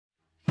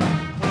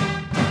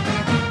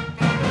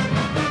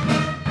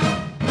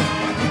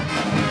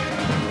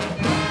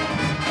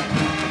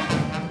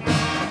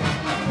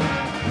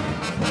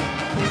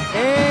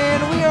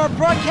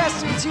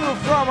broadcasting to you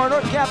from our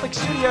North Catholic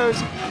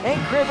Studios in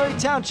Cranberry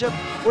Township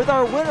with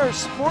our winter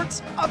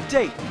sports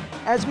update.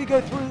 As we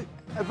go through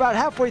about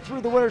halfway through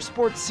the winter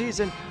sports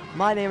season,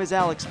 my name is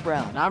Alex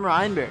Brown. And I'm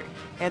Ryan Berry.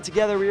 And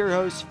together we're your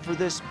hosts for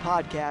this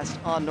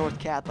podcast on North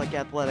Catholic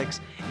Athletics.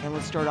 And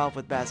let's start off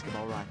with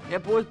basketball, Ryan. Yeah,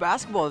 boys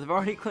basketball. They've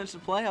already clinched the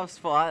playoff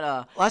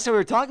spot. Last time we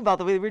were talking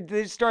about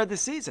they started the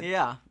season.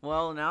 Yeah,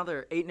 well, now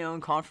they're 8-0 in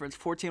conference,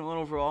 14-1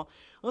 overall.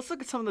 Let's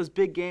look at some of those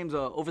big games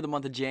over the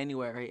month of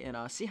January and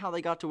see how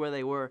they got to where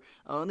they were.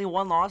 Only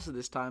one loss at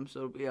this time,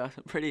 so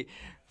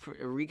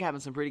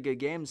recapping some pretty good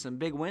games, some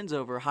big wins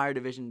over higher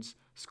divisions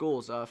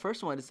schools.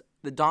 First one is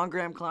the Don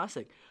Graham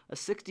Classic, a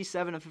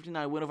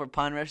 67-59 win over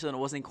Pine Richland. It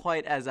wasn't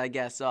quite as, I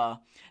guess,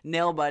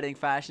 nail-biting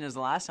fashion as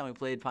the last time we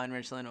played Pine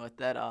Richland with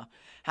that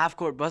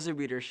half-court buzzer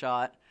beater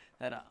shot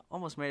that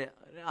almost made it.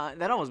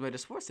 That almost made a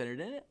Sports Center,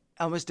 didn't it?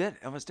 Almost did.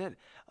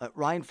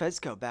 Ryan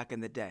Fezco back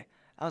in the day.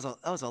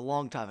 That was a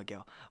long time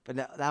ago. But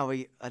now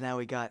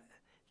we got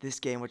this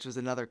game, which was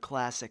another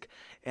classic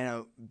and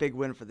a big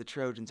win for the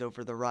Trojans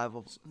over the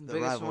rival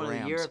biggest one Rams.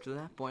 of the year up to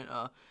that point.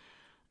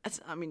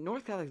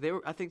 North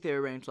Catholic, I think they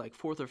were ranked like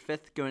 4th or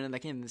 5th going into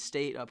that game in the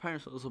state.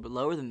 Apparently it was a little bit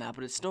lower than that,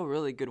 but it's still a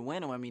really good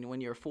win. I mean, when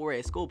you're a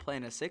 4A school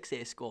playing a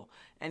 6A school,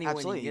 any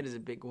win you get is a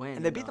big win.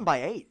 And they beat them by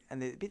 8.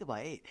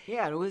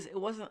 Yeah, it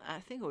wasn't. I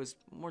think it was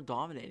more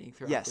dominating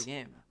throughout the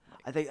game.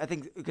 I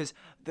think because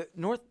the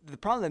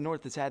problem that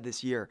North has had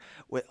this year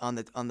on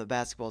the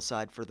basketball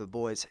side for the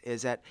boys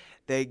is that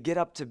they get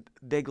up to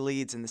big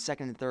leads in the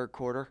second and third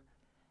quarter,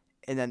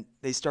 and then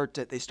they start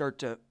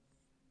to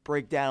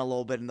break down a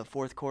little bit in the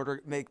fourth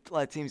quarter,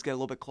 let teams get a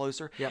little bit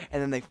closer,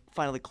 and then they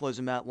finally close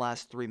them out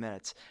last 3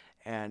 minutes.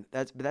 And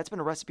that's been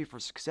a recipe for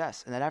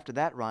success. And then after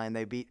that, Ryan,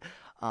 they beat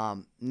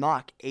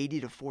Knock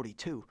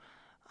 80-42.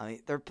 I mean,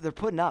 they're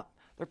putting up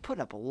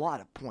a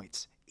lot of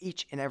points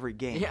each and every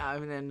game. Yeah, I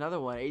mean, another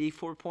one,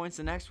 84 points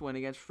the next one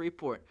against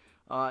Freeport.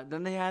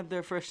 Then they had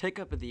their first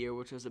hiccup of the year,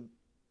 which was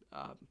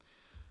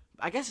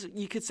I guess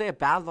you could say a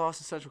bad loss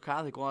to Central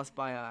Catholic, lost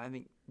by, I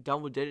think,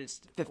 double digits.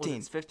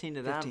 15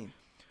 to them.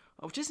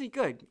 Which isn't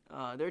good.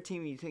 They're a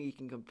team you think you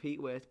can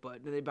compete with,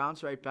 but they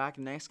bounce right back.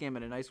 The next game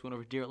had a nice win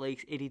over Deer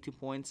Lakes, 82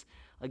 points,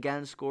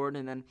 again scored.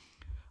 And then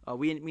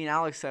me and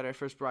Alex said our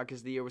first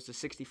broadcast of the year was a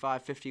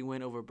 65-50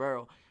 win over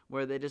Burrow,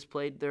 where they just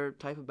played their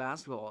type of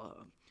basketball.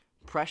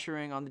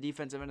 Pressuring on the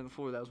defensive end of the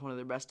floor. That was one of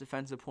their best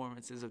defensive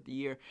performances of the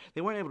year.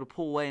 They weren't able to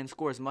pull away and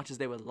score as much as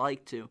they would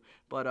like to,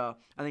 but I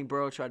think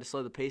Burrow tried to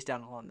slow the pace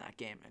down along that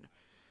game. And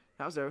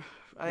that was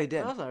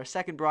our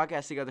second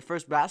broadcast together,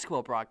 first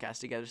basketball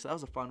broadcast together, so that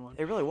was a fun one.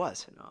 It really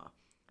was. And,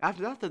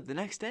 after that, the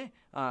next day,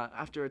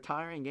 after a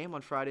tiring game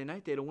on Friday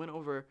night, they had a win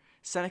over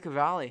Seneca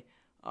Valley,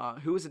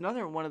 who was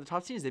another one of the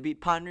top teams. They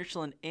beat Pine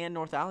Richland and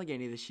North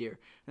Allegheny this year,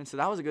 and so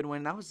that was a good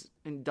win. That was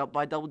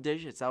by double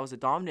digits. That was a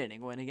dominating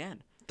win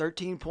again.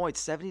 13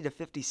 points,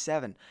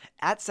 70-57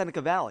 at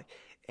Seneca Valley.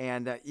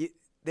 And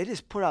they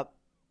just put up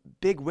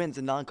big wins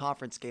in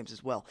non-conference games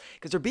as well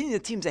because they're beating the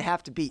teams they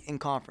have to beat in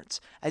conference.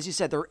 As you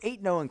said, they're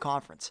 8-0 in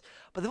conference,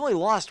 but they've only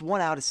lost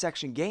one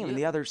out-of-section game in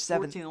the other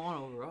 7.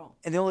 14-1 overall.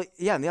 And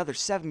in the other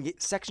 7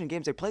 section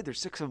games they played, they're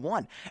 6-1.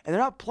 And they're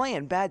not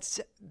playing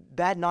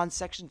bad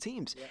non-section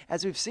teams,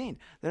 as we've seen.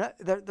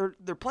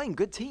 They're playing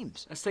good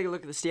teams. Let's take a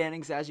look at the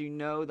standings. As you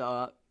know,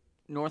 the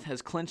North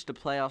has clinched a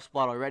playoff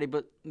spot already,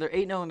 but they're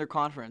 8-0 in their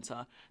conference.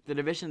 The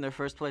division, their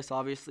first place,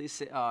 obviously,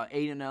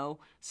 8-0.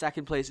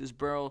 Second place is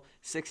Burrell,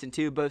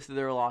 6-2. Both of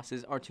their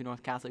losses are to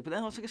North Catholic. But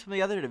then let's look at some of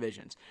the other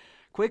divisions.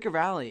 Quaker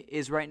Valley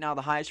is right now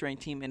the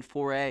highest-ranked team in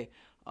 4A.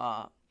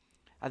 I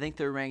think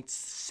they're ranked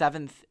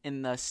 7th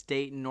in the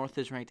state, and North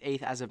is ranked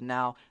 8th as of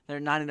now. They're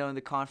 9-0 in the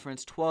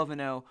conference,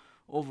 12-0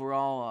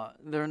 overall.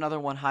 They're another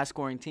one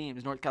high-scoring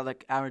teams. North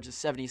Catholic averages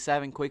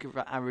 77. Quaker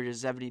averages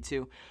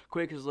 72.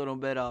 Quaker's a little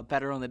bit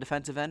better on the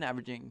defensive end,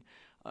 averaging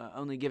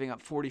only giving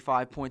up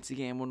 45 points a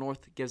game, while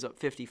North gives up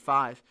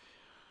 55.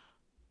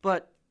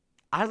 But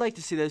I'd like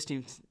to see those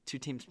two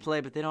teams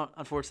play, but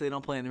unfortunately, they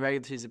don't play in the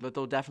regular season, but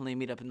they'll definitely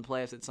meet up in the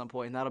playoffs at some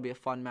point, and that'll be a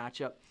fun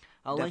matchup.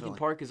 Lincoln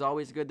Park is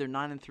always good. They're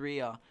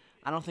 9-3.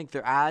 I don't think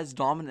they're as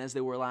dominant as they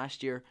were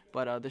last year,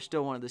 but they're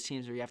still one of those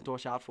teams where you have to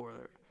watch out for.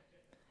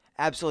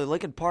 Absolutely.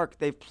 Lincoln Park,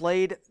 they've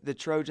played the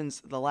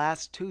Trojans the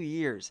last 2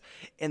 years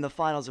in the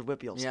finals of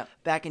Whippeals. Yep.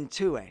 Back in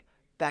 2A,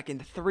 back in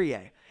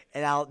 3A.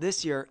 And now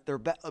this year, they're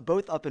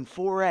both up in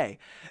 4A.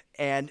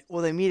 And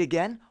will they meet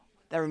again?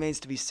 That remains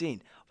to be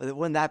seen. But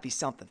wouldn't that be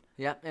something?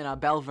 Yeah,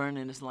 and Bell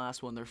Vernon is the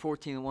last one. They're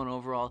 14-1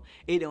 overall,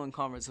 8-0 in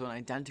conference with an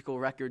identical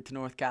record to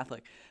North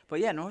Catholic. But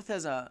yeah, North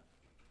has I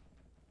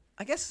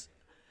guess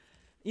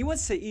you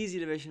wouldn't say easy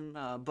division,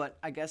 but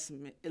I guess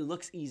it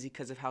looks easy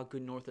because of how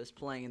good North is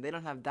playing, and they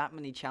don't have that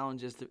many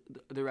challenges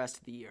the rest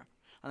of the year.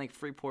 I think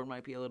Freeport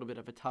might be a little bit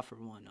of a tougher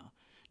one.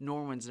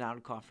 Norman's an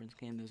out-of-conference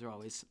game. Those are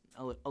always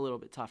a little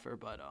bit tougher,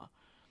 but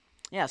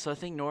yeah, so I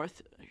think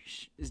North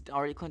is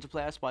already clinched a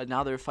playoff spot.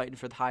 Now they're fighting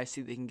for the highest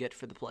seed they can get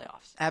for the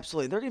playoffs.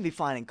 Absolutely. They're going to be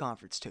fine in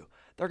conference, too.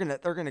 They're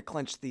going to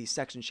clinch the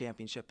section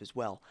championship as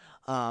well.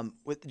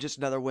 With just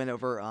another win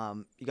over,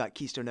 you got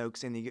Keystone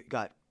Oaks and you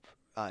got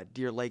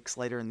Deer Lakes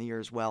later in the year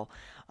as well.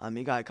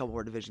 You got a couple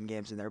more division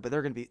games in there, but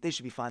they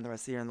should be fine the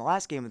rest of the year. And the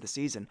last game of the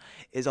season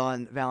is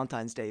on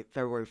Valentine's Day,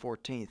 February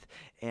 14th,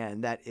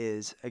 and that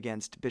is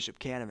against Bishop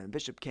Canevin.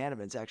 Bishop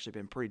Canevin's actually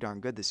been pretty darn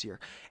good this year,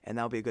 and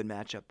that'll be a good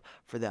matchup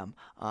for them.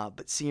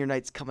 But senior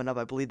night's coming up.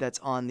 I believe that's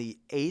on the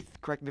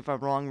 8th. Correct me if I'm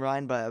wrong,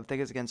 Ryan, but I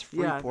think it's against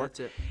Freeport. Yeah, that's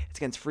it. It's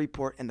against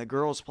Freeport, and the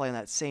girls play on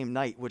that same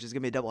night, which is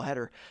going to be a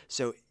doubleheader.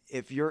 So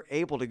if you're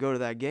able to go to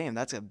that game,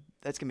 that's going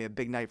to be a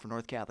big night for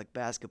North Catholic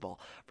basketball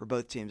for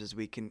both teams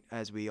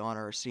as we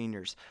honor our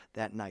seniors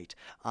that night.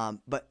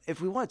 But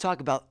if we want to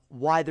talk about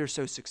why they're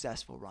so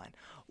successful, Ryan,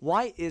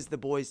 why is the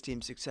boys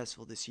team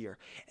successful this year?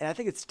 And I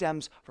think it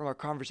stems from our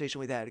conversation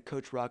we had with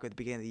Coach Rocco at the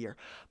beginning of the year.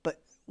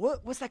 But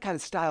what's that kind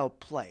of style of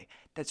play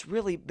that's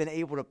really been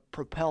able to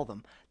propel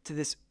them to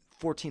this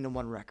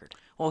 14-1 record?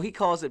 Well, he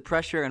calls it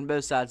pressure on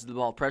both sides of the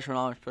ball, pressure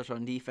on offense, pressure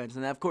on defense.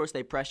 And, of course,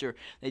 they press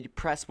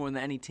more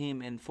than any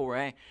team in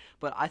 4A.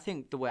 But I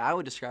think the way I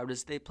would describe it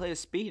is they play with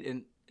speed,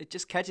 and it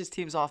just catches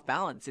teams off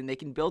balance, and they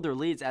can build their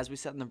leads, as we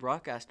said in the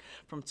broadcast,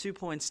 from 2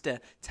 points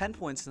to 10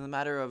 points in a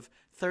matter of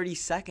 30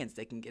 seconds.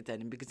 They can get that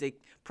in because it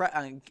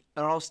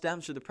all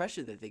stems from the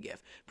pressure that they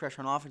give.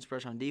 Pressure on offense,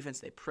 pressure on defense.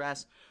 They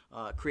press,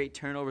 create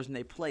turnovers, and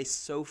they play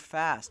so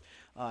fast.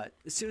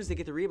 As soon as they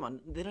get the rebound,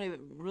 they don't even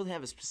really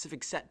have a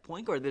specific set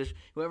point guard. There's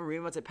whoever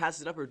rebounds it,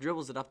 passes it up, or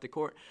dribbles it up the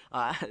court.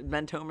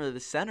 Ben Tomer, the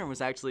center, was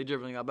actually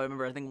dribbling up. I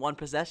remember, I think, one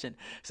possession.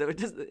 So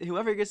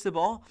whoever gets the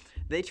ball,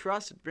 they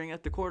trust to bring it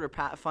up the court or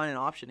find an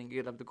option and get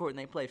it up the court, and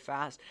they play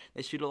fast.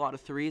 They shoot a lot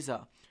of threes.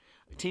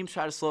 Teams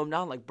try to slow them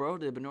down like Bro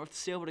did, but North is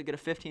still able to get a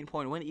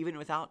 15-point win even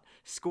without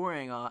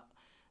scoring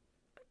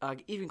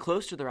even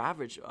close to their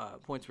average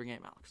points per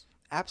game, Alex.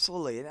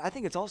 Absolutely. And I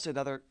think it's also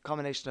another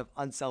combination of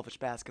unselfish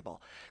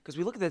basketball. Because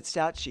we look at that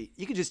stat sheet,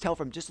 you can just tell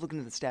from just looking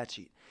at the stat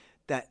sheet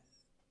that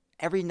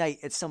every night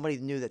it's somebody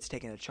new that's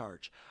taking a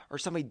charge or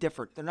somebody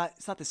different.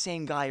 It's not the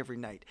same guy every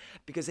night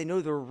because they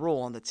know their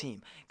role on the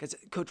team. Because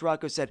Coach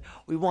Rocco said,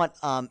 we want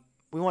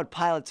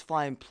pilots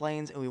flying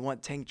planes and we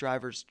want tank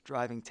drivers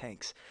driving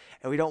tanks.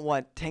 And we don't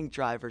want tank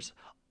drivers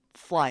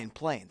flying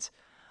planes.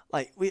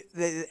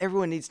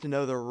 Everyone needs to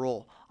know their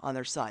role on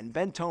their side. And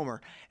Ben Tomer,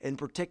 in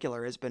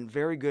particular, has been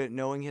very good at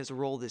knowing his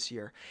role this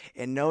year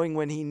and knowing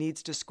when he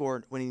needs to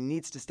score, when he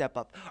needs to step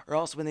up, or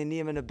else when they need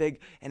him in a big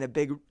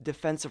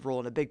defensive role,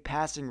 in a big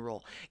passing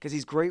role. Because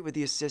he's great with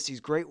the assists,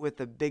 he's great with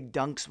the big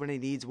dunks when he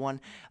needs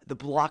one, the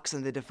blocks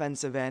on the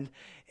defensive end,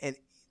 and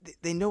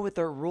they know what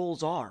their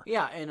roles are.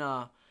 Yeah,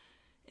 and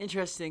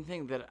interesting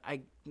thing that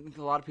I think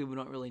a lot of people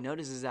don't really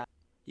notice is that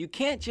you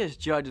can't just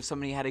judge if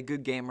somebody had a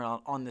good game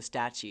on the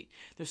stat sheet.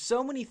 There's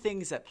so many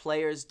things that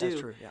players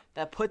do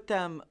that put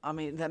them,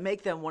 that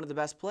make them one of the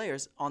best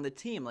players on the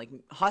team, like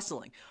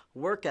hustling,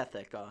 work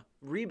ethic,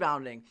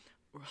 rebounding,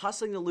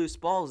 hustling the loose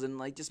balls,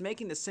 and just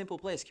making the simple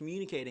plays,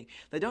 communicating.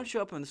 They don't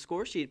show up on the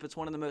score sheet, but it's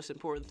one of the most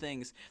important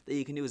things that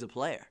you can do as a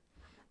player.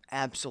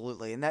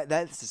 Absolutely, and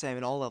that's the same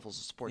in all levels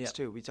of sports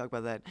too. We talk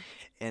about that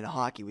in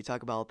hockey. We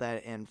talk about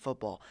that in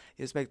football.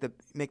 You just make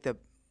the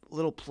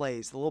little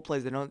plays,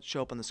 that don't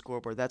show up on the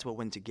scoreboard. That's what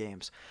wins you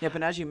games. Yep,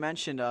 and as you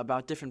mentioned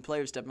about different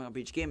players stepping up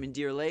each game, in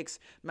Deer Lakes,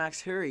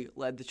 Max Hurry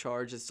led the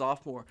charge as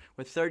sophomore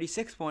with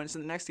 36 points. In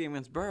the next game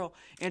against Burrell,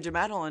 Andrew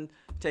Madeline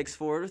takes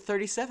forward with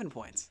 37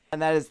 points.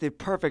 And that is the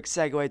perfect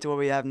segue to what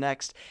we have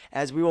next,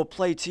 as we will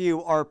play to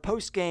you our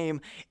post-game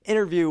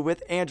interview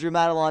with Andrew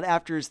Madeline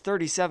after his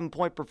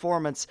 37-point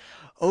performance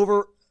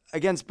over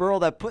against Burrell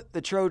that put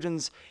the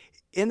Trojans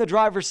in the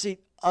driver's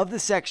seat of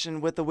the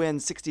section with the win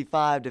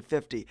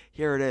 65-50.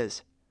 Here it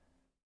is.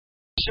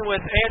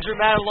 With Andrew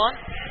Madeline,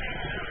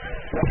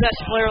 the best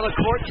player on the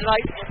court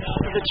tonight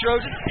for the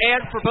Trojans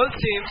and for both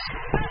teams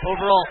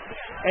overall.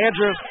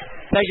 Andrew,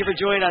 thank you for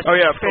joining us. Oh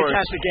yeah, of course.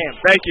 Fantastic game.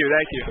 Thank you.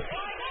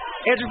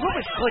 Andrew, what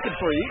was clicking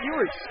for you?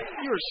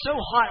 You were so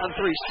hot on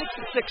three,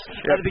 6 and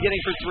 6 at the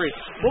beginning for three.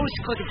 What was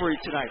clicking for you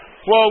tonight?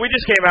 Well, we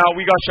just came out.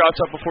 We got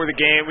shots up before the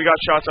game. We got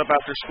shots up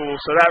after school,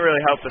 so that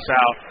really helped us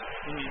out.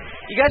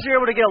 You guys are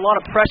able to get a lot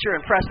of pressure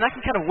and press, and that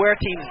can kind of wear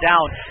teams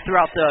down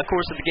throughout the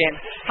course of the game.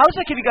 How does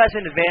that give you guys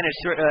an advantage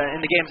in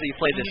the games that you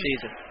played this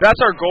season?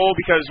 That's our goal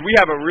because we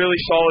have a really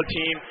solid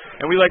team,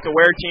 and we like to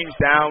wear teams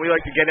down. We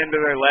like to get into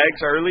their legs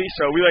early,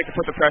 so we like to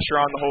put the pressure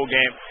on the whole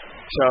game.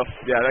 So,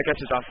 yeah, that gets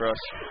it done for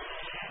us.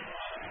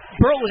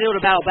 Burrell was able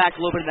to battle back a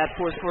little bit in that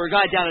fourth quarter,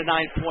 got down to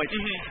 9 points.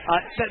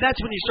 That's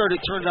when you started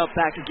turning up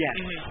back again.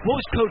 What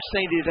was Coach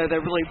saying to you there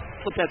that really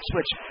flipped that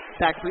switch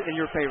back in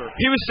your favor?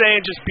 He was saying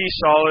just be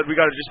solid. We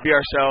got to just be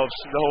ourselves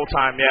the whole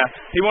time, yeah.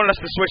 He wanted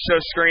us to switch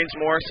those screens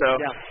more, so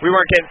we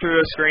weren't getting through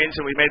those screens,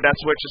 and we made that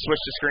switch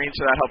to screens,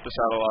 so that helped us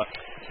out a lot.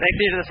 Thanks,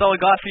 Andrew. That's all we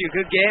got for you.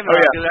 Good game. Oh,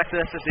 yeah. Good luck to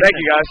the rest of the season. Thank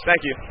you, guys.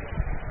 Thank you.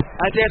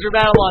 That's Andrew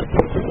Madeline.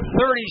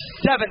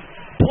 37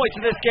 points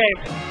in this game.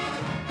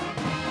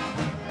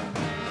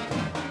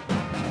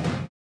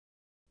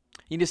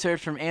 You just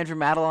heard from Andrew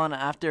Madelon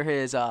after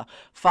his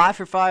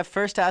 5-for-5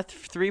 first half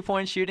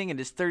 3-point shooting and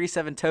his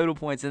 37 total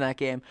points in that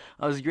game.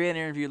 It was a great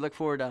interview. Look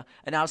forward to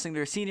announcing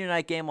their senior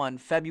night game on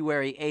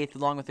February 8th,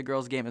 along with the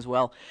girls' game as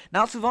well. Now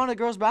let's move on to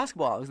girls'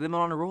 basketball. They've been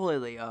on a roll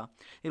lately.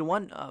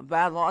 One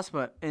bad loss,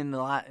 but in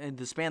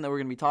the span that we're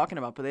going to be talking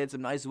about, but they had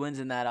some nice wins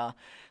in that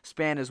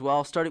span as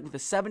well. Started with a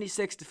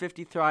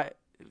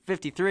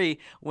 76-53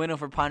 win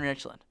over Pine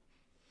Richland.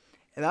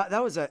 And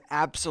that was an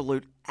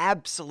absolute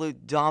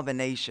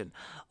domination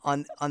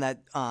on that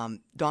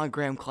Don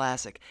Graham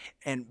Classic.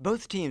 And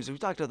both teams, we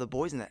talked to the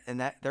boys in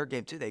their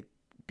game too. They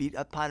beat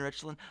up Pine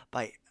Richland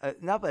by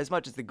not as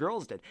much as the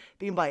girls did.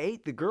 Beat them by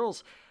 8. The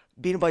girls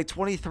beat them by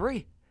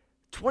 23.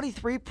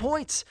 23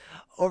 points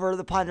over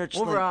the Pine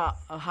Richland. Over a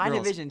high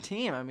girls. division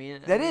team. I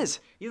mean, is.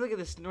 You look at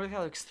this North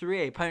Catholics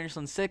 3A, Pine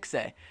Richland 6A,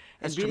 and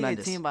That's beating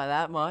tremendous. a team by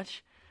that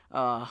much.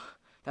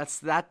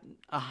 That's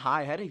a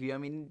high ahead of you. I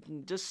mean,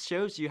 it just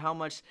shows you how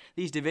much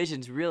these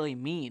divisions really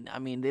mean. I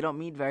mean, they don't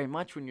mean very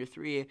much when you're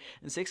 3A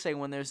and 6A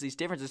when there's these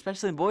differences,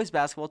 especially in boys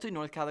basketball too.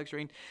 North Catholic's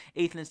ranked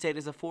 8th in the state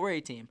as a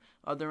 4A team.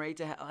 They're ranked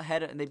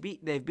ahead, and they've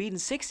beaten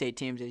 6A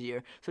teams this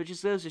year. So it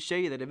just goes to show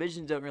you that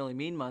divisions don't really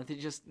mean much. It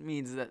just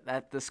means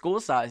that the school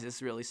size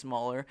is really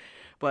smaller.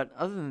 But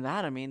other than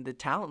that, I mean, the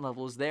talent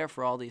level is there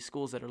for all these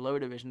schools that are lower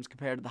divisions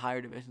compared to the higher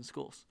division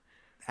schools.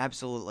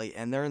 Absolutely,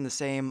 and they're in the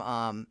same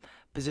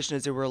position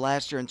as they were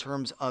last year in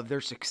terms of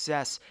their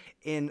success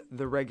in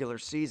the regular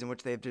season,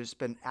 which they've just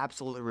been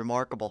absolutely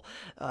remarkable.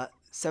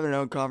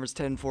 7-0 in conference,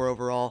 10-4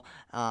 overall,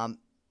 and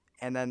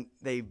then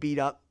they beat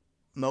up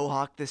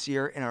Mohawk this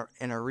year in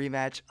a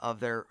rematch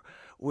of their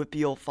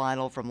WPIAL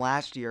final from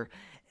last year.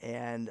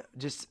 And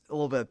just a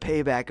little bit of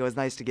payback. It was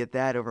nice to get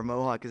that over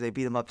Mohawk because they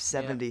beat them up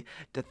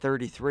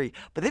 70-33.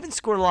 But they've been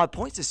scoring a lot of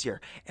points this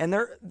year, and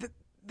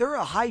they're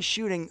a high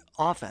shooting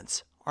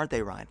offense, aren't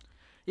they, Ryan?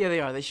 Yeah,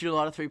 they are. They shoot a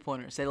lot of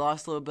three-pointers. They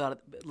lost a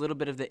little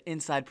bit of the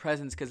inside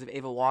presence because of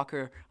Ava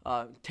Walker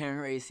tearing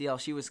her ACL.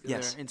 She was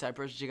their inside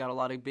person. She got a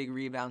lot of big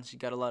rebounds. She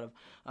got a lot of.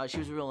 She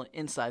was a real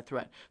inside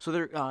threat. So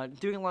they're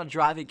doing a lot of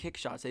driving kick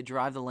shots. They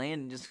drive the lane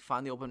and just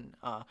find the open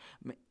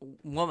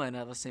woman.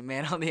 I was saying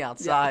man on the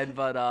outside,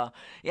 but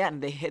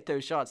and they hit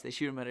those shots. They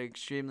shoot them at an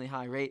extremely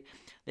high rate.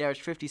 They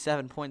average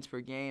 57 points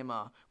per game,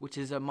 which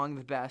is among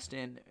the best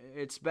in.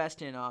 It's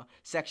best in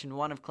Section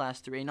 1 of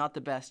Class 3A, not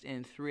the best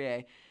in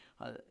 3A.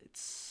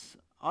 It's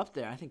up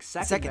there. I think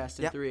second best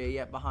in 3A,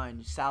 yet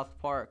behind South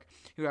Park,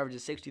 who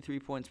averages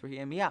 63 points per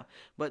game. Yeah,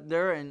 but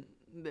they're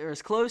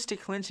as close to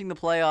clinching the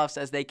playoffs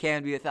as they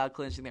can be without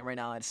clinching them right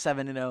now at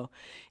 7-0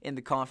 in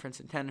the conference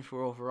and 10-4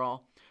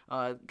 overall.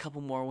 A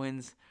couple more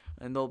wins,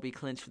 and they'll be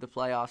clinched for the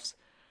playoffs.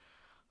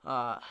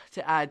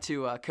 To add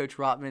to Coach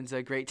Rotman's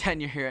great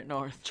tenure here at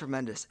North.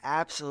 Tremendous,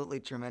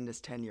 absolutely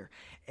tremendous tenure.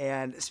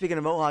 And speaking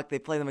of Mohawk, they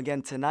play them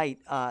again tonight,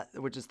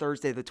 which is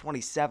Thursday the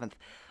 27th.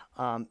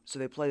 So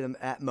they play them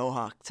at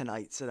Mohawk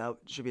tonight. So that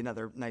should be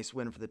another nice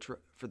win for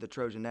the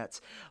Trojanettes.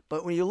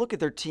 But when you look at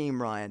their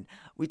team, Ryan,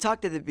 we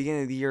talked at the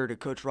beginning of the year to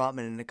Coach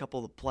Rotman and a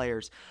couple of the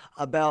players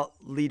about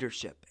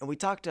leadership. And we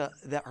talked to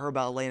her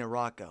about Elena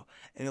Rocco.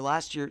 And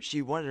last year,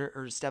 she wanted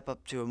her to step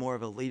up to a more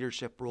of a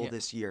leadership role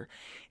this year.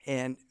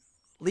 And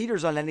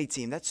leaders on any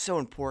team, that's so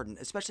important,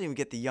 especially when we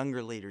get the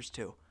younger leaders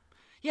too.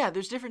 Yeah,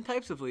 there's different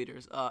types of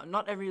leaders.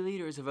 Not every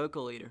leader is a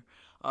vocal leader.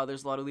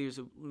 There's a lot of leaders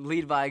who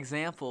lead by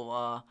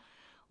example,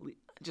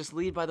 just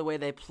lead by the way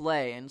they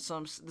play. And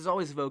there's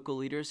always vocal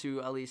leaders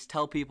who at least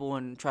tell people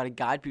and try to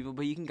guide people,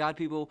 but you can guide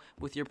people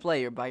with your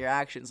play or by your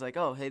actions. Like,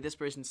 oh, hey, this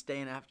person's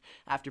staying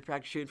after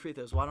practice shooting free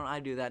throws. Why don't I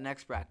do that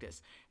next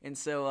practice? And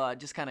so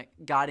just kind of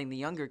guiding the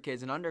younger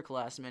kids and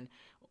underclassmen.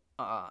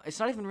 It's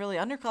not even really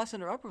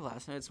underclassmen or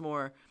upperclassmen. It's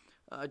more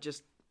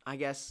just, I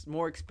guess,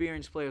 more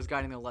experienced players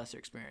guiding the lesser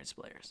experienced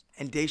players.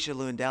 And Daisha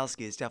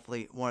Lewandowski is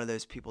definitely one of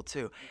those people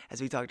too. As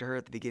we talked to her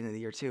at the beginning of the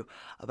year too,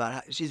 about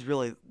how she's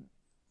really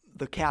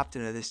the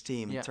captain of this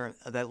team in terms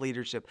of that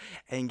leadership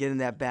and getting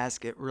that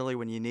basket really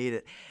when you need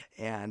it.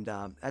 And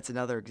that's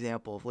another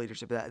example of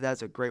leadership.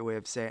 That's a great way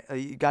of saying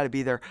you got to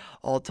be there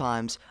all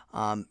times.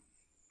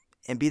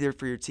 And be there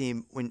for your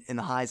team when in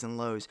the highs and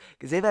lows,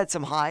 because they've had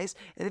some highs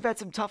and they've had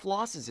some tough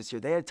losses this year.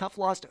 They had a tough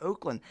loss to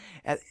Oakland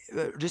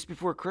just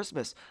before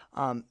Christmas,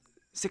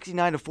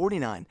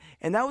 69-49,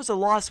 and that was a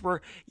loss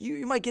where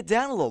you might get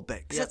down a little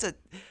bit because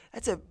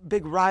that's a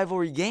big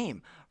rivalry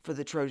game for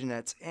the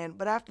Trojanettes.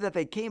 But after that,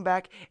 they came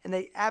back and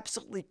they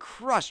absolutely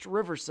crushed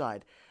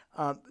Riverside.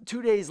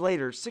 2 days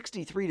later,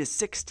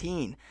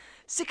 63-16.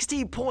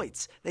 16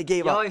 points they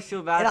gave up. You always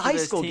feel bad in a for high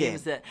those school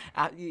teams game.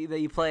 that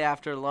you play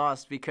after a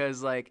loss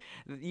because, like,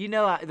 you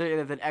know, they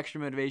have extra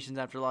motivations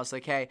after a loss.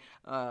 Like, hey,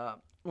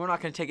 we're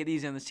not going to take it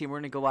easy on this team. We're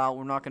going to go out.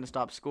 We're not going to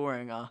stop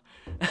scoring.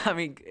 I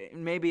mean,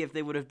 maybe if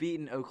they would have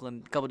beaten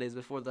Oakland a couple days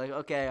before, they're like,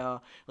 okay,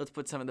 let's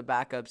put some of the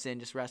backups in,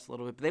 just rest a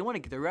little bit. But they want to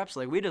get their reps.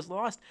 Like, we just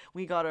lost.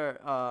 We got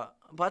our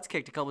butts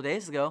kicked a couple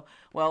days ago.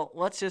 Well,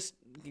 let's just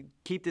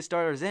keep the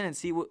starters in and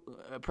see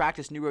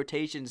practice new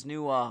rotations,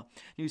 new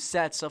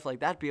sets, stuff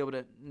like that. Be able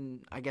to,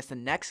 I guess, the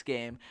next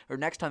game or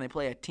next time they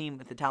play a team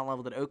at the talent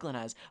level that Oakland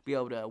has, be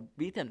able to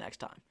beat them next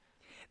time.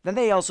 Then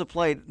they also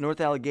played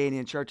North Allegheny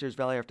and Chartiers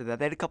Valley after that.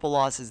 They had a couple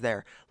losses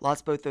there,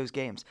 lost both those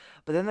games.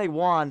 But then they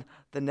won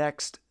the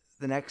next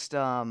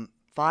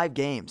 5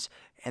 games,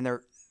 and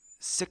they're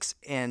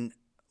 6-1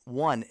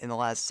 in the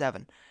last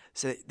 7.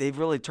 So they've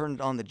really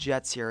turned on the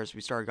Jets here as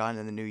we start going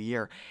into the new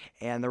year.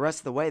 And the rest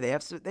of the way, they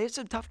have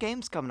some tough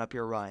games coming up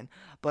here, Ryan.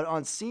 But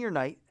on senior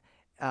night,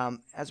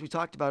 as we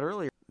talked about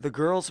earlier, the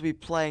girls will be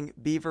playing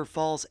Beaver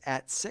Falls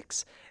at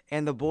 6,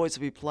 and the boys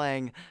will be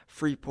playing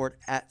Freeport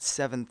at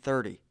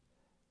 7:30.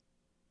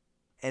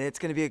 And it's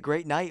going to be a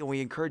great night, and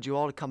we encourage you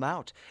all to come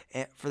out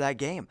for that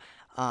game.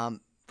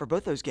 For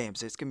both those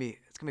games, it's gonna be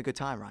a good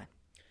time, Ryan.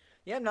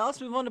 Yeah, now let's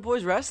move on to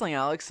boys wrestling,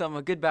 Alex.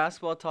 A good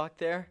basketball talk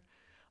there.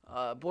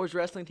 Boys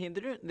wrestling team,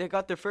 they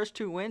got their first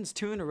 2 wins,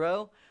 2 in a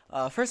row.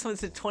 First one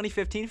since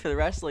 2015 for the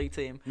wrestling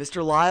team.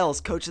 Mr. Lyles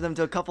coaching them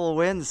to a couple of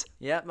wins.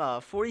 Yep,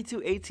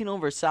 42-18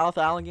 over South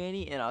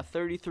Allegheny and a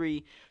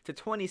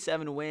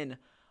 33-27 win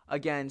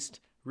against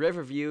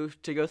Riverview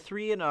to go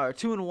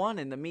 2-1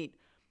 in the meet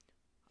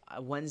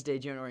Wednesday,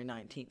 January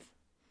 19th.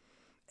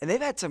 And they've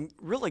had some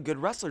really good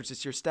wrestlers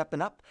this year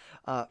stepping up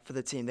for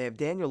the team. They have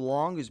Daniel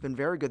Long, who's been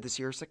very good this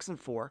year,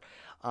 6-4.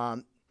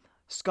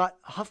 Scott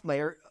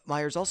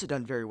Huffmeyer's also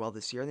done very well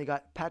this year, and they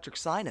got Patrick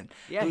Sinan.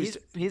 Yeah,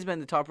 he's been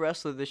the top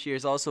wrestler this year.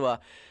 He's also a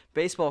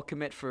baseball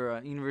commit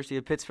for University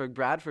of Pittsburgh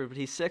Bradford, but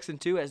he's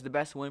 6-2, has the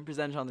best win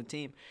percentage on the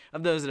team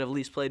of those that have at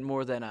least played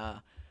more than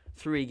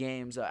 3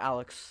 games.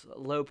 Alex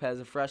Lopez,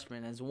 a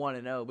freshman, has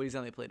 1-0, but he's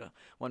only played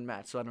one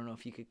match, so I don't know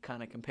if you could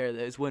kind of compare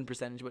his win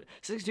percentage. But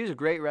 6-2 is a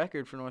great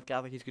record for North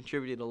Catholic. He's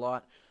contributed a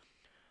lot.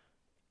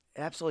 It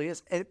absolutely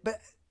is.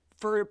 But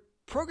for a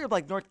program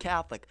like North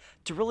Catholic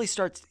to really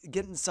start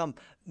getting some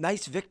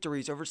nice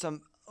victories over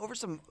some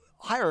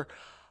higher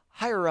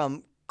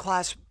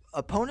class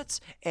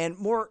opponents and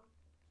more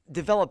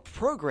developed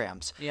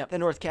programs that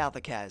North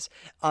Catholic has.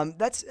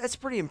 That's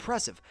pretty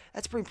impressive.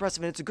 That's pretty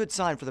impressive, and it's a good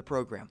sign for the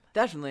program.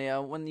 Definitely.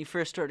 When you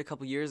first started a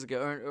couple years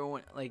ago, or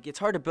when, it's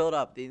hard to build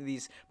up.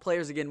 These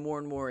players are getting more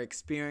and more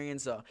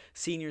experience.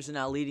 Seniors are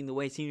now leading the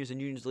way. Seniors and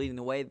juniors leading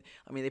the way.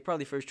 I mean, they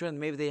probably first joined.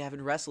 Maybe they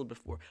haven't wrestled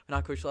before. But now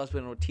Coach Law's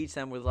been able to teach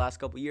them over the last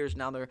couple of years.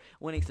 Now they're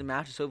winning some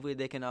matches. Hopefully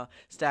they can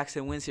stack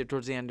some wins here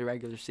towards the end of the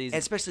regular season.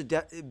 And especially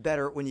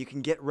better when you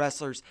can get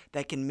wrestlers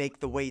that can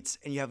make the weights,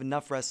 and you have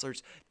enough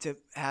wrestlers to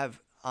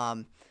have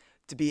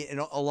to be in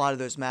a lot of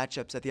those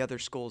matchups that the other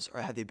schools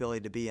have the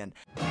ability to be in.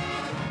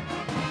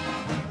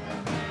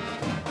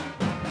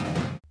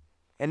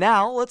 And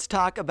now let's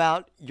talk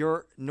about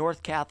your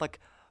North Catholic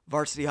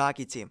varsity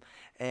hockey team.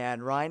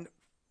 And Ryan,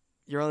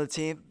 you're on the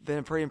team. Been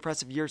a pretty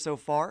impressive year so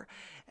far,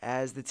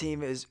 as the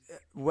team is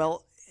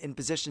well in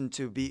position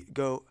to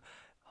go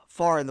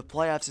far in the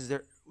playoffs. As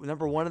they're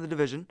number 1 in the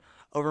division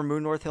over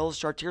Moon North Hills,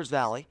 Chartiers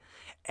Valley,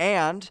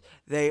 and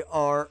they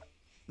are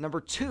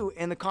number 2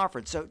 in the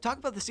conference. So talk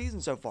about the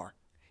season so far.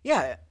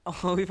 Yeah,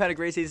 we've had a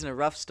great season, a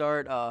rough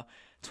start.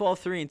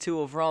 12-3-2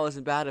 overall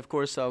isn't bad. Of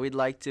course, we'd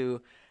like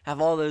to have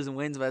all those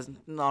wins, but it's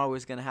not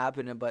always going to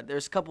happen. But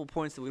there's a couple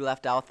points that we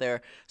left out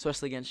there,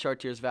 especially against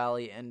Chartiers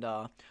Valley and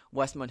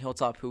Westmont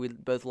Hilltop, who we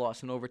both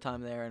lost in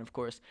overtime there. And, of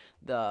course,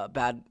 the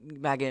bad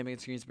game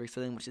against Greensburg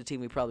Southern, which is a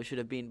team we probably should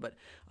have beaten.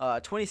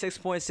 But 26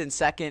 points in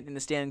second in the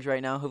standings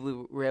right now.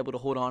 Hopefully we're able to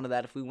hold on to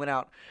that. If we win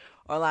out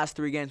our last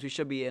 3 games, we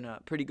should be in a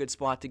pretty good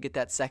spot to get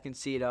that second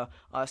seed.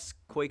 Us,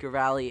 Quaker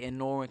Valley, and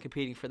Norwin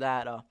competing for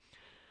that.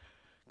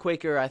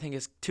 Quaker, I think,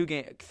 is 2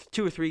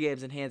 or 3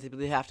 games in hand.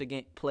 They have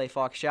to play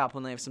Fox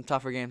Chaplain. They have some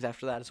tougher games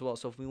after that as well.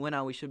 So if we win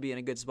out, we should be in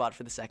a good spot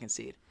for the second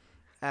seed.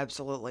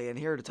 Absolutely. And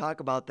here to talk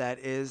about that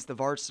is the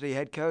varsity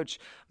head coach,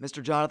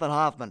 Mr. Jonathan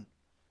Hoffman.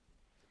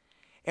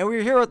 And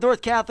we're here with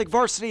North Catholic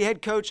varsity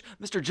head coach,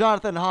 Mr.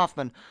 Jonathan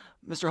Hoffman.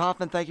 Mr.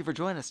 Hoffman, thank you for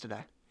joining us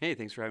today. Hey,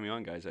 thanks for having me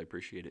on, guys. I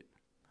appreciate it.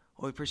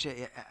 Well, we appreciate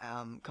you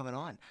coming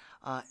on.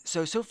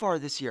 So far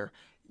this year,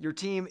 your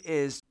team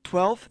is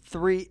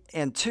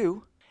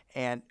 12-3-2,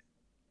 and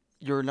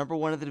you're number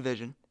 1 of the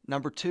division,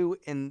 number 2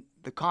 in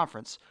the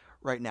conference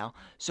right now.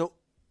 So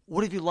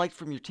what have you liked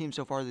from your team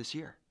so far this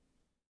year?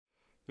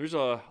 There's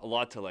a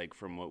lot to like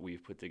from what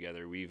we've put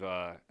together. We've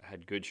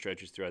had good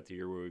stretches throughout the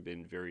year where we've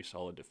been very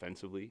solid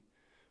defensively.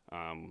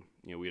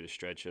 We had a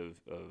stretch of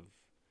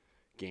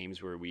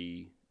games where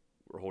we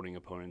were holding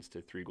opponents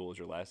to 3 goals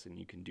or less, and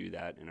you can do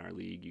that in our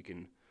league. You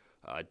can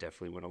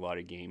definitely win a lot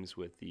of games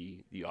with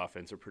the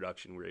offensive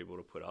production we're able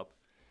to put up.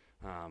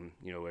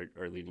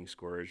 Our leading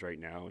scorers right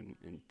now,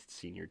 and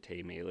senior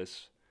Tay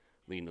Malis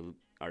leading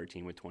our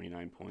team with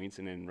 29 points,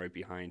 and then right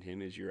behind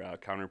him is your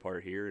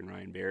counterpart here, and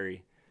Ryan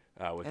Berry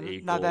with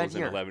 8 goals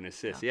and 11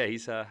 assists. Yeah,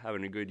 he's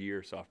having a good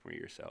year, sophomore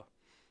year. So,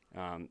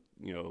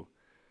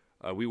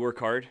 we work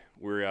hard.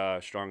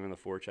 We're strong on the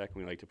forecheck, and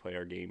we like to play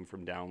our game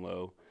from down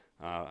low.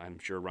 I'm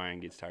sure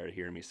Ryan gets tired of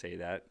hearing me say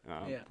that,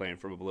 playing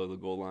from below the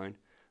goal line.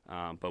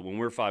 But when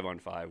we're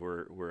 5-on-5,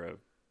 we're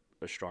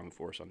a strong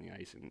force on the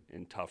ice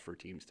and tough for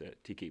teams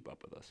to keep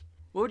up with us.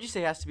 What would you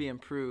say has to be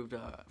improved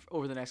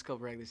over the next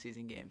couple regular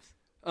season games?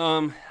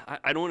 I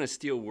don't want to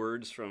steal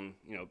words from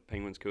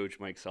Penguins coach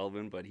Mike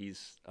Sullivan, but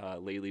he's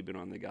lately been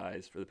on the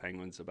guys for the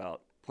Penguins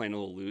about playing a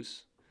little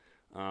loose.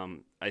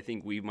 I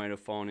think we might have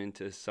fallen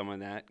into some of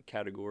that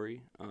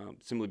category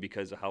simply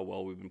because of how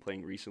well we've been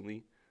playing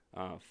recently,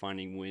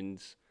 finding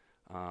wins,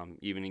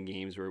 even in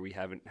games where we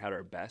haven't had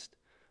our best,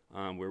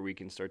 where we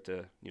can start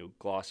to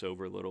gloss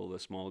over a little of the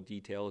small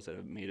details that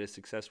have made us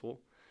successful.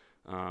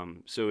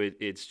 So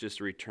it's just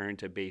a return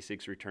to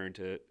basics, return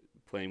to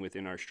playing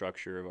within our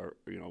structure of our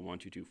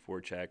 1-2-2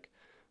 forecheck,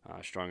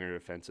 stronger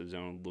defensive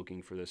zone,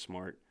 looking for the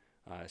smart,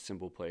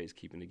 simple plays,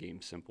 keeping the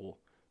game simple.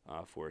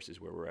 For us is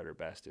where we're at our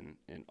best, and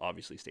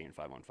obviously staying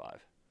 5-on-5.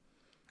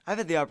 I've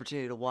had the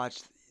opportunity to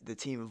watch the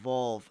team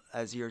evolve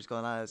as years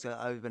gone on.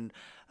 I've been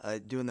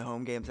doing the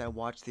home games. I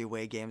watch the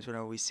away games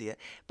whenever we see it.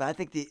 But I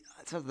think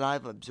something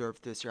I've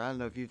observed this year, I don't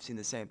know if you've seen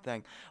the same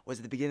thing, was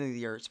at the beginning of the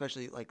year,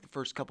 especially like the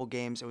first couple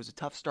games, it was a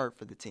tough start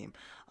for the team.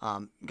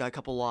 Got a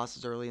couple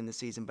losses early in the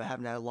season, but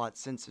haven't had a lot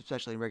since,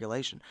 especially in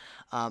regulation.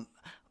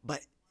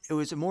 But it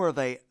was more of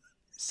a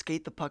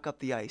skate the puck up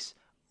the ice,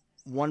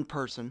 one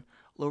person,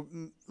 a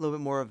little bit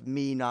more of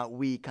me, not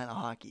we kind of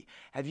hockey.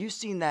 Have you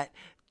seen that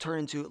turn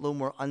into a little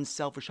more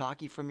unselfish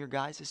hockey from your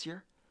guys this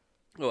year?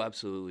 Oh,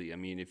 absolutely. I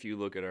mean, if you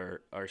look at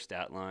our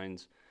stat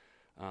lines,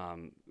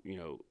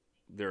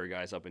 there are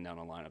guys up and down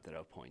the lineup that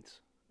have points.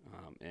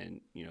 And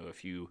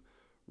if you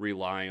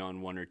rely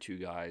on one or two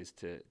guys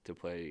to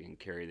play and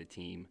carry the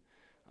team,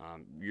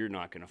 you're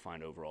not going to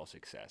find overall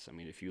success. I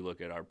mean, if you look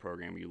at our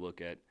program, you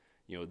look at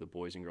the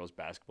boys and girls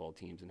basketball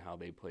teams and how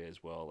they play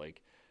as well,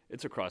 like,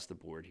 it's across the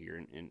board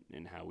here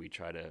in how we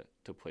try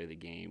to play the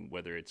game,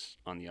 whether it's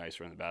on the ice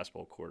or on the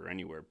basketball court or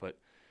anywhere. But,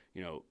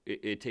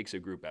 it takes a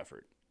group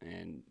effort.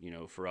 And,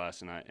 for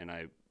us, and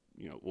I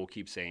we'll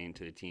keep saying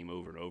to the team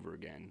over and over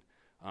again,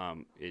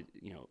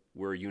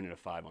 we're a unit of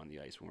 5 on the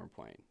ice when we're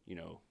playing.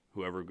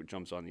 Whoever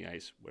jumps on the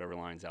ice, whatever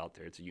line's out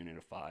there, it's a unit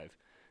of 5,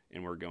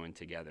 and we're going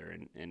together.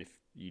 And if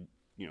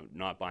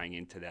not buying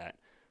into that,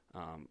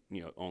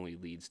 only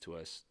leads to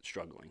us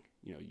struggling.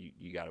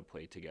 You got to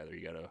play together.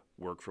 You got to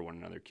work for one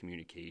another,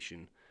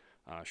 communication,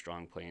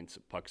 strong play and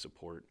puck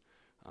support.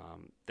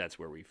 That's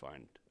where we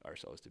find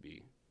ourselves to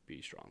be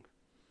strong.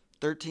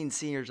 13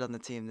 seniors on the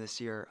team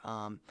this year.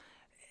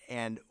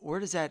 And where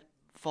does that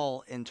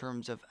fall in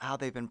terms of how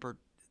they've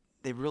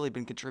really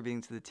been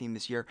contributing to the team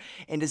this year?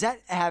 And does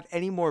that have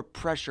any more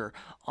pressure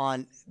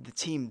on the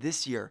team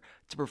this year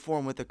to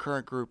perform with the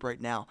current group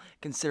right now,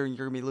 considering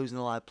you're going to be losing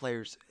a lot of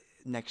players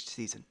next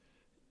season?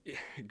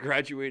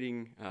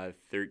 Graduating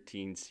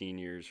 13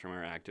 seniors from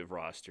our active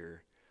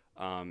roster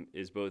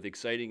is both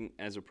exciting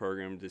as a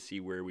program to see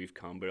where we've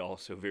come, but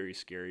also very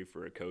scary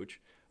for a coach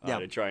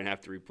to try and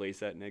have to replace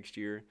that next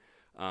year.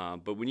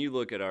 But when you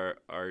look at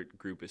our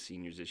group of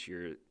seniors this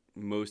year,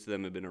 most of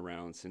them have been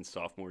around since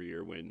sophomore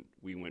year when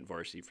we went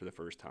varsity for the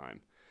first time.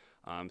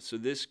 So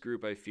this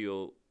group, I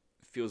feel,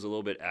 feels a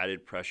little bit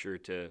added pressure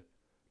to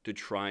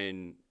try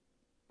and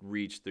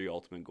reach the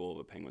ultimate goal of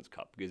a Penguins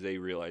Cup, because they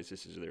realize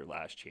this is their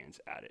last chance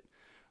at it.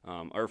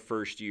 Our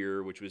first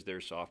year, which was their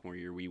sophomore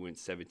year, we went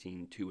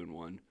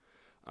 17-2-1,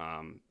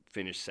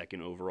 finished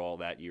second overall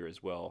that year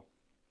as well,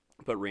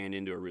 but ran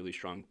into a really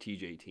strong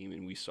TJ team,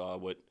 and we saw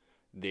what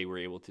they were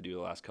able to do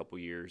the last couple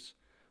years.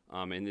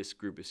 And this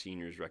group of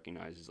seniors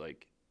recognizes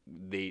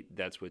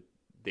that's what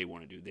they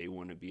want to do. They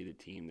want to be the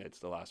team that's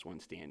the last one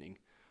standing.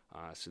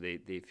 So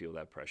they feel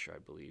that pressure, I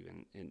believe,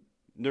 and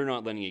they're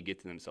not letting it get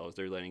to themselves.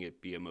 They're letting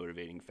it be a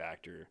motivating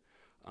factor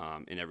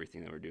in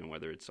everything that we're doing,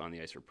 whether it's on the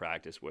ice for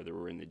practice, whether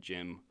we're in the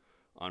gym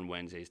on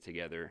Wednesdays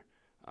together.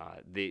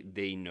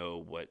 They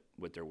know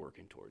what they're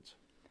working towards.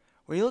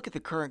 When you look at the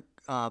current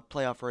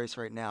playoff race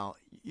right now,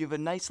 you have a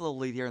nice little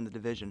lead here in the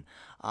division.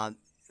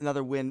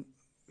 Another win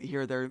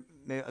here, there,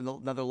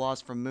 another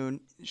loss from Moon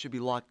should be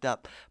locked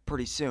up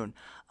pretty soon.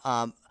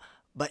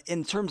 But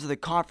in terms of the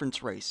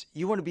conference race,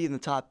 you want to be in the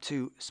top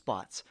 2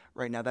 spots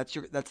right now. That's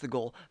the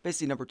goal.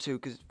 Basically number 2,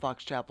 because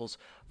Fox Chapel's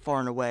far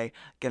and away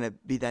going to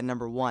be that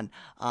number 1.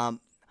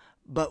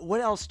 But what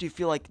else do you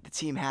feel like the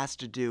team has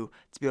to do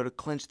to be able to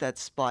clinch that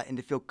spot and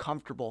to feel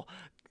comfortable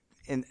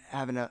in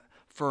having a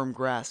firm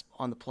grasp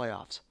on the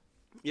playoffs?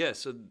 Yeah,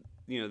 so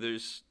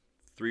there's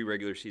 3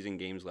 regular season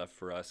games left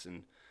for us,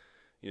 and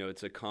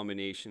it's a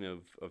combination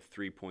of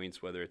 3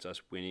 points, whether it's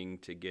us winning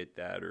to get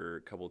that or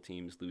a couple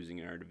teams losing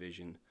in our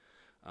division.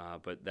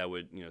 But that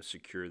would,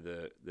 secure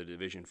the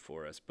division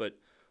for us. But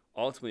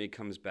ultimately, it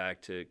comes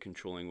back to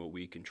controlling what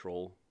we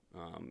control,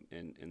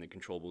 and the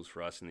controllables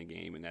for us in the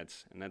game, and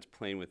that's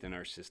playing within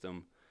our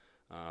system.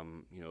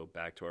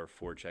 Back to our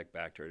forecheck,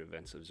 back to our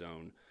defensive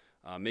zone,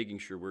 making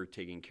sure we're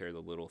taking care of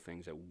the little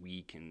things that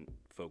we can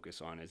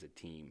focus on as a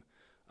team.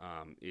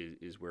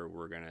 Is where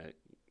we're gonna,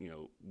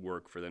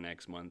 work for the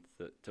next month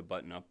to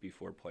button up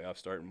before playoffs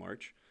start in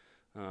March.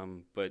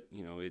 But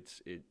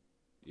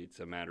it's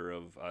a matter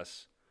of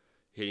us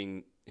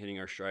hitting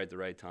our stride at the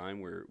right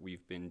time, where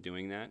we've been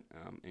doing that,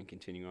 and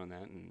continuing on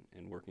that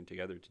and working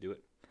together to do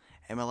it.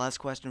 And my last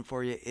question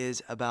for you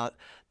is about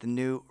the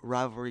new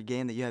rivalry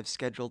game that you have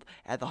scheduled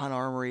at the Hunt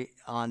Armory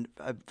on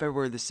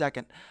February the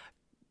 2nd,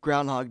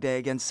 Groundhog Day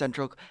against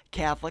Central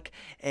Catholic.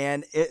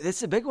 And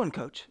it's a big one,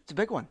 Coach. It's a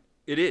big one.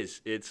 It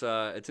is. It's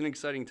an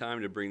exciting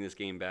time to bring this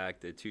game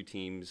back. The two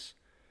teams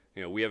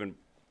we haven't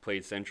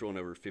played Central in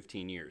over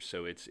 15 years,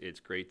 so it's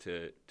great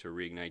to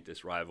reignite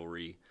this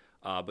rivalry,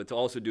 but to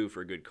also do it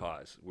for a good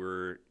cause.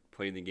 We're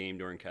playing the game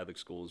during Catholic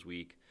Schools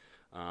Week,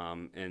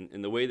 and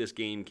the way this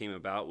game came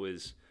about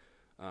was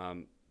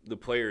the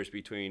players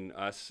between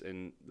us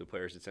and the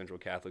players at Central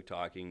Catholic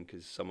talking,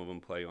 because some of them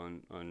play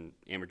on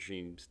amateur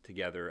teams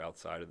together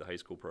outside of the high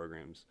school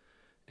programs,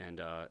 and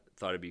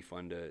thought it'd be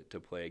fun to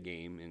play a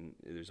game. And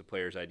there's a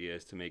player's idea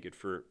is to make it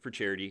for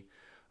charity.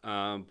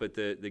 But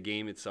the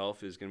game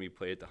itself is going to be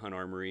played at the Hunt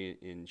Armory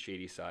in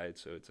Shadyside.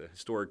 So it's a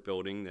historic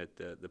building that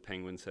the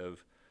Penguins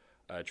have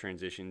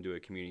transitioned to a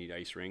community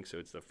ice rink. So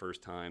it's the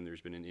first time there's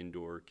been an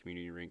indoor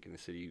community rink in the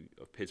city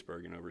of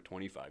Pittsburgh in over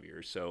 25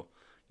 years. So,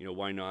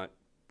 why not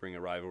bring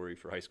a rivalry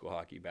for high school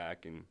hockey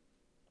back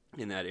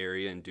in that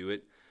area and do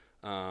it?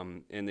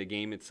 And the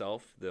game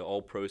itself,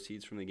 all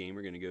proceeds from the game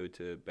are going to go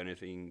to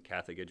benefiting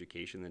Catholic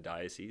education in the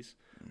diocese.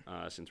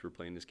 Since we're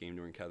playing this game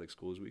during Catholic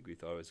Schools Week, we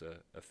thought it was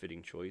a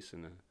fitting choice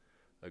and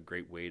a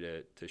great way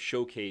to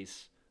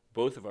showcase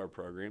both of our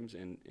programs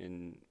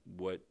and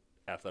what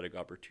athletic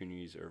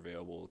opportunities are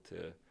available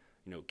to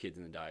kids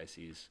in the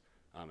diocese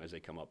as they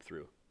come up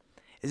through.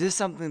 Is this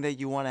something that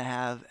you want to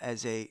have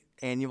as a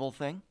annual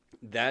thing?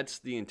 That's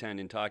the intent.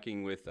 In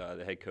talking with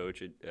the head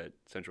coach at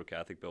Central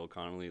Catholic, Bill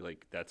Connolly,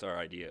 that's our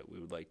idea. We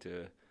would like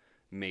to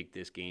make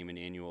this game an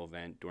annual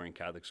event during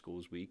Catholic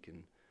Schools Week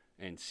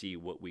and see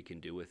what we can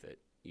do with it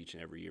each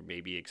and every year.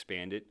 Maybe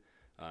expand it,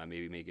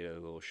 maybe make it a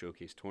little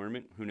showcase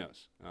tournament. Who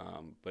knows?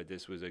 But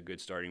this was a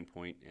good starting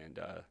point and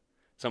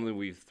something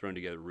we've thrown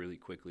together really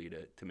quickly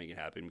to make it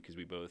happen, because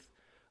we both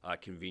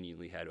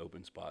conveniently had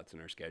open spots in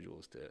our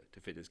schedules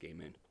to fit this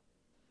game in.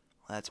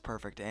 That's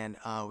perfect, and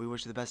we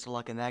wish you the best of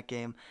luck in that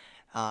game.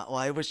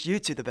 I wish you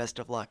two the best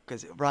of luck,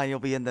 because Ryan, you'll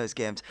be in those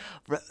games.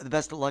 The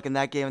best of luck in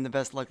that game, and the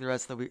best of luck the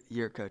rest of the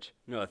year, Coach.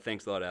 No,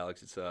 thanks a lot,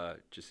 Alex. It's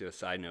just a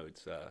side note.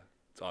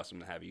 It's awesome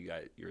to have you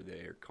guys. You're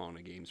there calling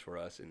the games for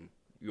us, and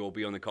you'll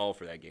be on the call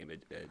for that game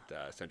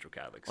at Central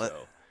Catholic.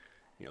 So,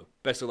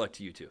 best of luck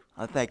to you too.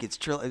 Thank you.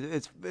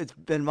 It's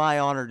been my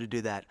honor to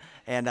do that,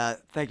 and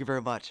thank you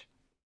very much.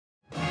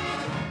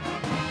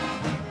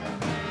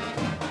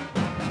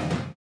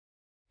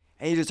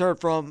 And you just heard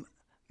from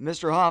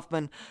Mr.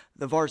 Hoffman,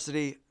 the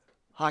varsity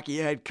hockey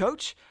head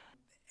coach.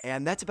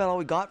 And that's about all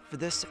we got for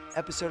this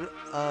episode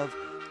of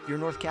your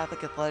North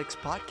Catholic Athletics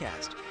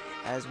podcast.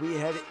 As we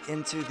head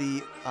into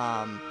the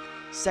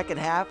second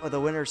half of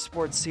the winter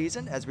sports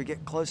season, as we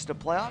get close to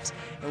playoffs,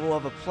 and we'll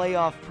have a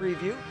playoff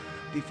preview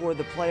before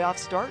the playoffs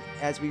start,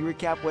 as we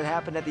recap what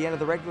happened at the end of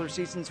the regular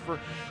seasons for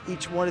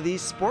each one of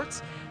these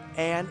sports,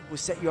 and we'll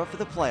set you up for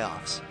the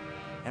playoffs.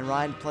 And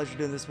Ryan, pleasure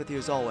doing this with you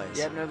as always.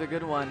 Yep, another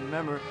good one.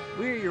 Remember,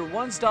 we're your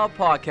one-stop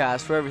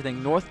podcast for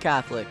everything North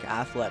Catholic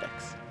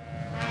athletics.